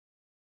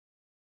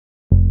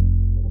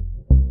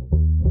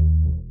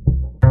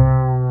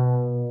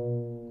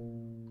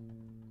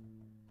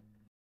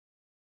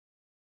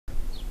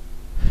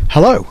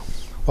Hello,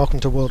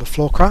 welcome to World of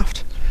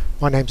Floorcraft.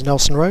 My name's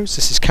Nelson Rose,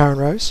 this is Karen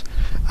Rose,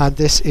 and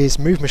this is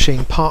Move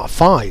Machine Part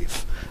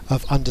 5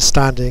 of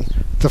Understanding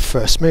the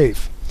First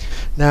Move.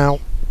 Now,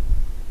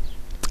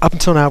 up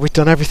until now we've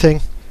done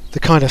everything the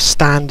kind of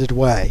standard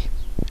way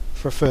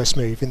for a first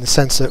move, in the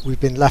sense that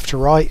we've been left to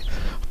right,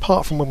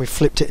 apart from when we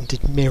flipped it and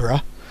did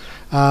mirror.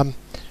 But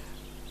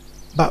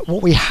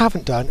what we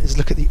haven't done is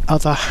look at the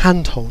other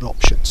handhold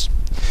options.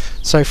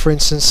 So for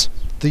instance,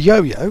 the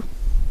yo-yo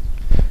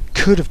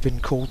could have been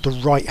called the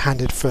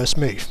right-handed first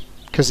move,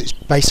 because it's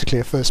basically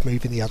a first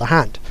move in the other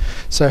hand.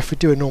 So if we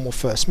do a normal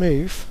first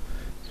move,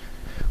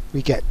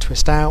 we get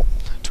twist out,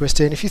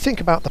 twist in. If you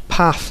think about the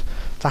path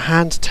the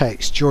hand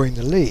takes during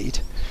the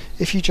lead,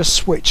 if you just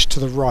switch to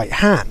the right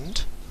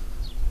hand,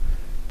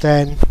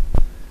 then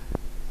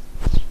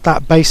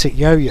that basic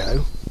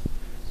yo-yo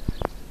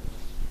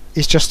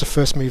is just a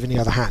first move in the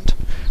other hand,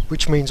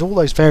 which means all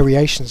those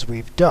variations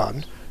we've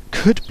done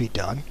could be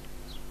done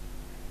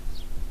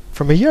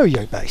from a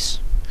yo-yo base.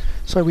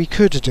 So we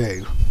could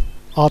do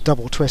our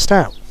double twist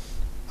out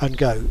and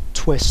go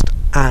twist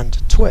and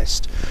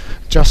twist,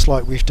 just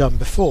like we've done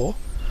before,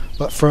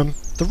 but from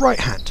the right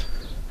hand.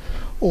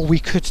 Or we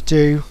could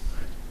do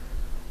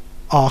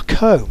our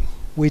comb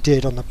we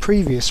did on the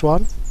previous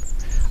one,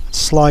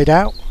 slide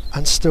out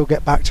and still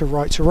get back to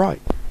right,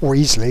 or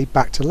easily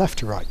back to left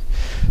to right.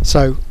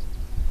 So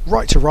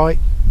right to right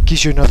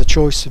gives you another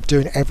choice of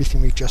doing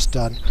everything we've just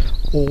done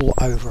all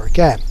over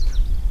again,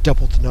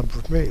 double the number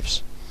of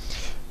moves.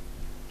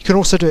 You can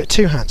also do it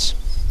two hands,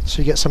 so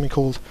you get something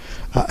called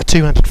a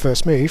two-handed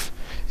first move.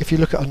 If you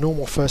look at a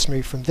normal first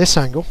move from this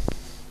angle,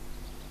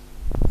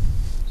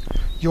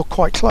 you're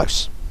quite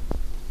close.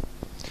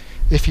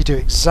 If you do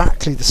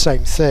exactly the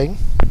same thing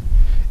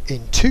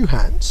in two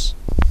hands,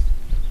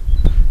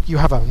 you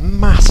have a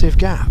massive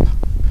gap,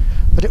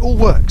 but it all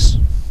works,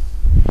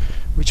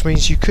 which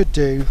means you could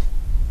do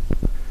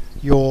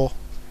your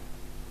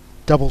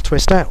double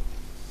twist out,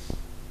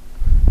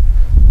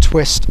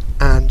 twist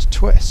and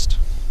twist,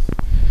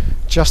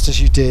 just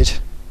as you did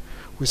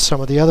with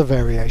some of the other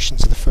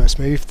variations of the first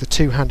move. The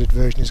two-handed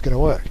version is going to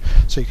work.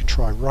 So you can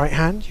try right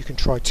hand, you can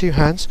try two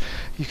hands,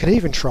 you can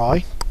even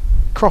try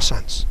cross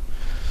hands.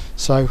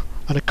 So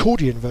an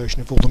accordion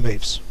version of all the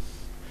moves.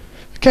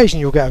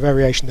 Occasionally you'll get a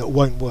variation that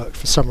won't work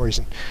for some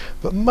reason,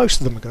 but most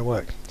of them are going to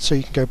work. So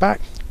you can go back,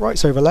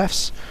 rights over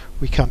lefts,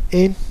 we come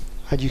in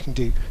and you can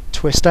do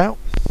twist out,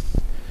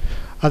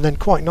 and then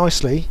quite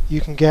nicely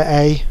you can get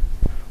a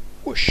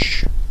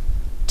whoosh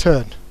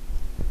turn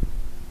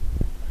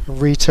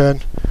and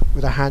return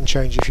with a hand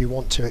change if you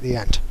want to at the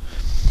end.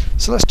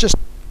 So let's just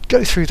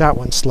go through that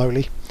one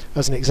slowly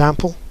as an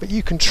example, but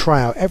you can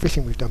try out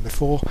everything we've done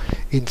before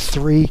in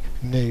 3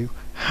 new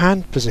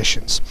hand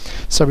positions.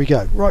 So we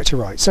go right to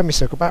right,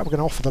 semicircle back, we're going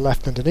to offer the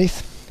left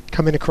underneath,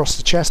 come in across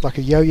the chest like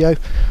a yo-yo,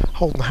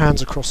 holding the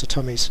hands across the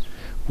tummies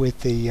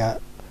with the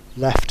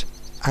left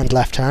and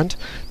left hand,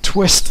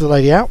 twist the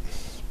lady out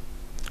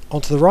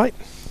onto the right,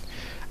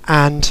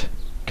 and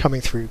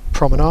coming through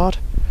promenade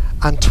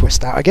and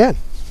twist out again.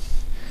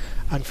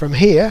 And from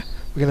here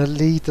we're going to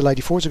lead the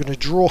lady forwards. We're going to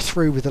draw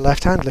through with the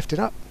left hand, lift it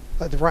up,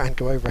 let the right hand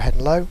go overhead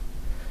and low.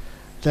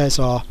 There's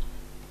our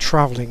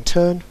travelling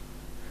turn,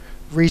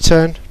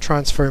 return,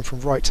 transferring from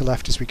right to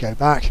left as we go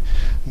back,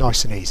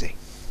 nice and easy.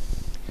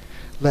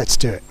 Let's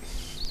do it.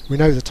 We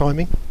know the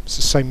timing, it's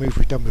the same move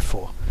we've done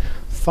before.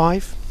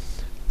 5,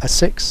 a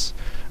 6,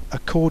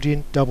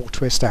 accordion double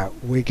twist out.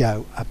 We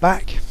go a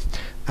back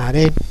and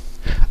in,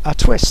 a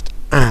twist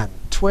and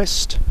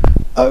twist,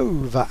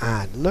 over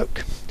and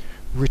look,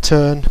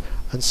 return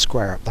and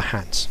square up the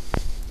hands.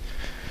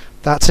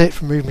 That's it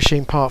for Move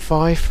Machine Part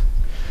 5.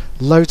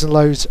 Loads and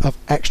loads of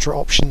extra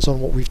options on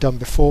what we've done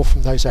before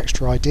from those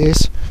extra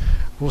ideas.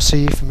 We'll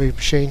see you for Move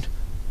Machine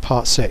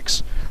Part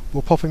 6.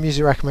 We'll pop a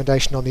music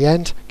recommendation on the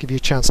end, give you a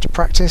chance to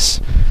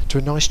practice to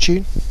a nice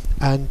tune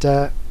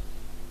and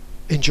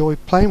enjoy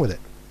playing with it.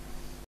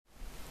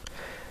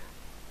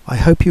 I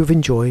hope you have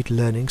enjoyed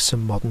learning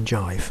some modern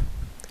jive.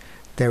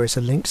 There is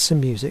a link to some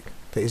music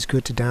that is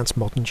good to dance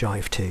modern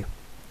jive to.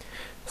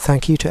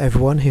 Thank you to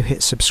everyone who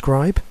hit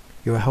subscribe.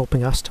 You are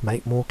helping us to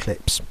make more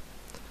clips.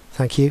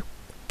 Thank you.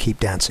 Keep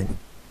dancing.